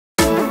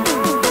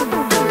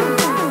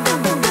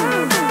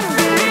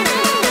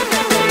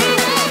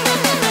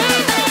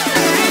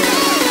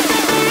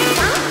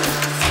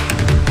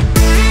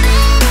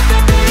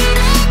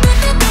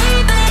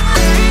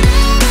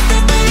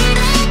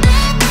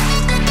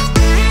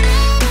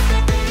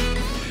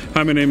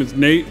Hi, my name is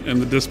Nate. I'm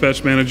the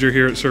dispatch manager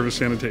here at Service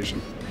Sanitation.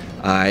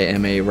 I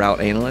am a route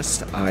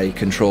analyst. I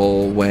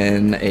control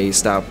when a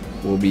stop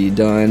will be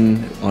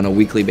done on a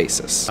weekly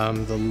basis.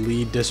 I'm the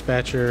lead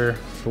dispatcher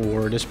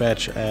for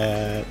dispatch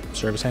at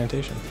Service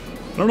Sanitation.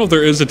 I don't know if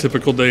there is a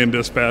typical day in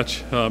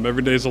dispatch.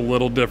 Every day is a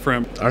little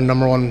different. Our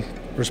number one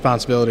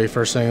responsibility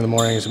first thing in the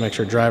morning is to make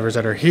sure drivers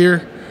that are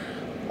here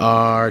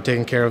are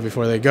taken care of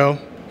before they go.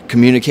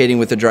 Communicating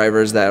with the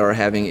drivers that are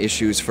having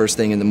issues first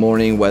thing in the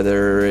morning,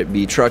 whether it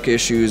be truck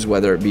issues,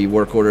 whether it be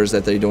work orders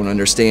that they don't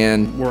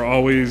understand. We're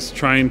always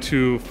trying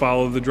to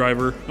follow the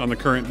driver on the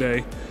current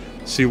day,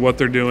 see what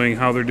they're doing,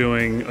 how they're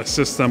doing,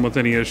 assist them with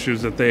any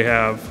issues that they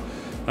have.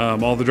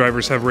 All the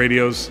drivers have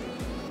radios,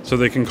 so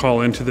they can call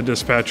into the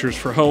dispatchers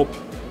for help,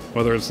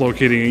 whether it's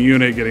locating a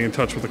unit, getting in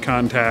touch with a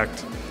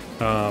contact,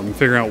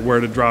 figuring out where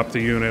to drop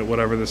the unit,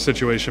 whatever the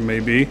situation may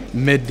be.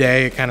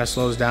 Midday, it kind of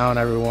slows down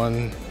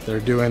everyone. They're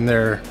doing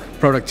their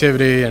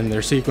productivity and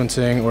their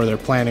sequencing, or they're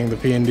planning the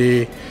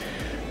P&D.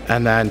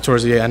 And then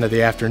towards the end of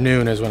the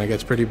afternoon is when it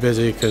gets pretty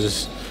busy,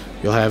 because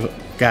you'll have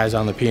guys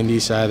on the P&D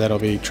side that'll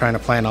be trying to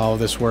plan all of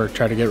this work,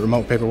 try to get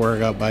remote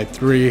paperwork out by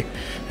 3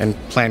 and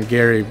plan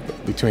Gary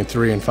between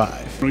 3 and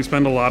 5. We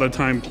spend a lot of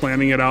time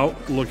planning it out,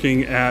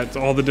 looking at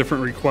all the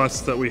different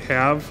requests that we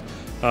have,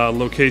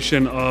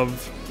 location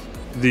of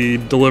the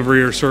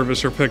delivery or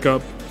service or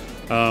pickup.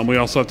 We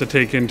also have to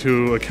take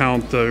into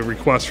account the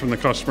requests from the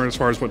customer as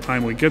far as what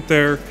time we get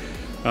there,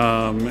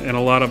 and a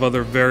lot of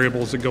other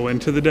variables that go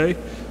into the day,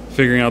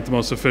 figuring out the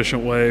most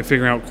efficient way,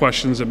 figuring out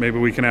questions that maybe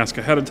we can ask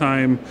ahead of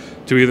time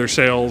to either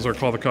sales or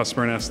call the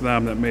customer and ask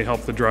them that may help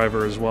the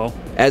driver as well.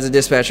 As a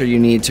dispatcher, you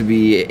need to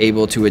be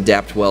able to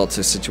adapt well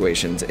to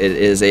situations. It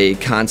is a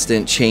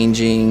constant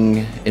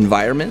changing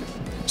environment,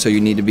 so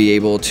you need to be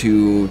able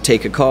to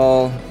take a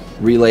call,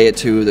 relay it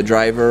to the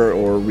driver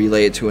or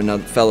relay it to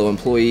another fellow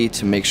employee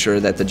to make sure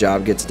that the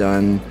job gets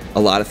done.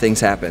 A lot of things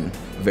happen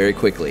very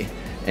quickly,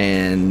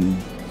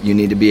 and you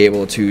need to be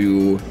able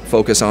to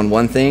focus on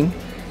one thing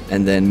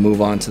and then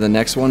move on to the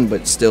next one,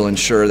 but still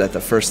ensure that the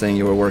first thing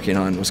you were working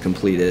on was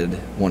completed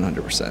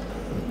 100%.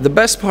 The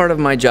best part of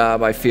my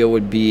job, I feel,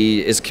 would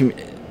be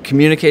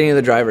communicating to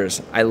the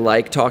drivers. I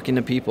like talking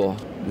to people.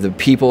 The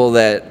people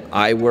that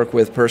I work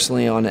with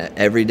personally on an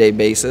everyday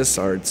basis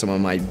are some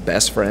of my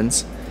best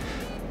friends.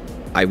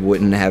 I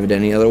wouldn't have it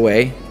any other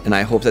way, and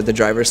I hope that the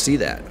drivers see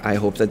that. I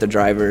hope that the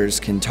drivers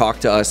can talk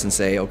to us and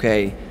say,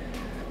 okay,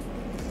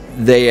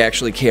 they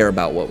actually care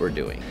about what we're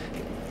doing.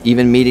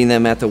 Even meeting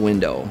them at the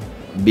window,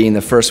 being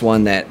the first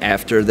one that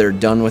after they're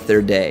done with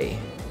their day,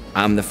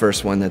 I'm the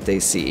first one that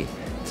they see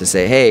to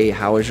say, hey,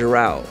 how was your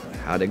route?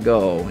 How'd it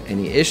go?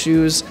 Any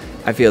issues?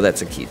 I feel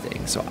that's a key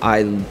thing. So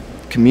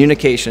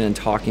communication and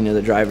talking to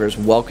the drivers,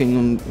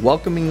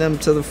 welcoming them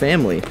to the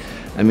family.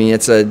 I mean,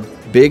 it's a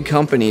big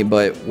company,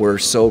 but we're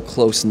so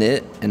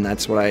close-knit, and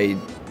that's what I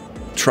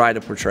try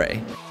to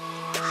portray.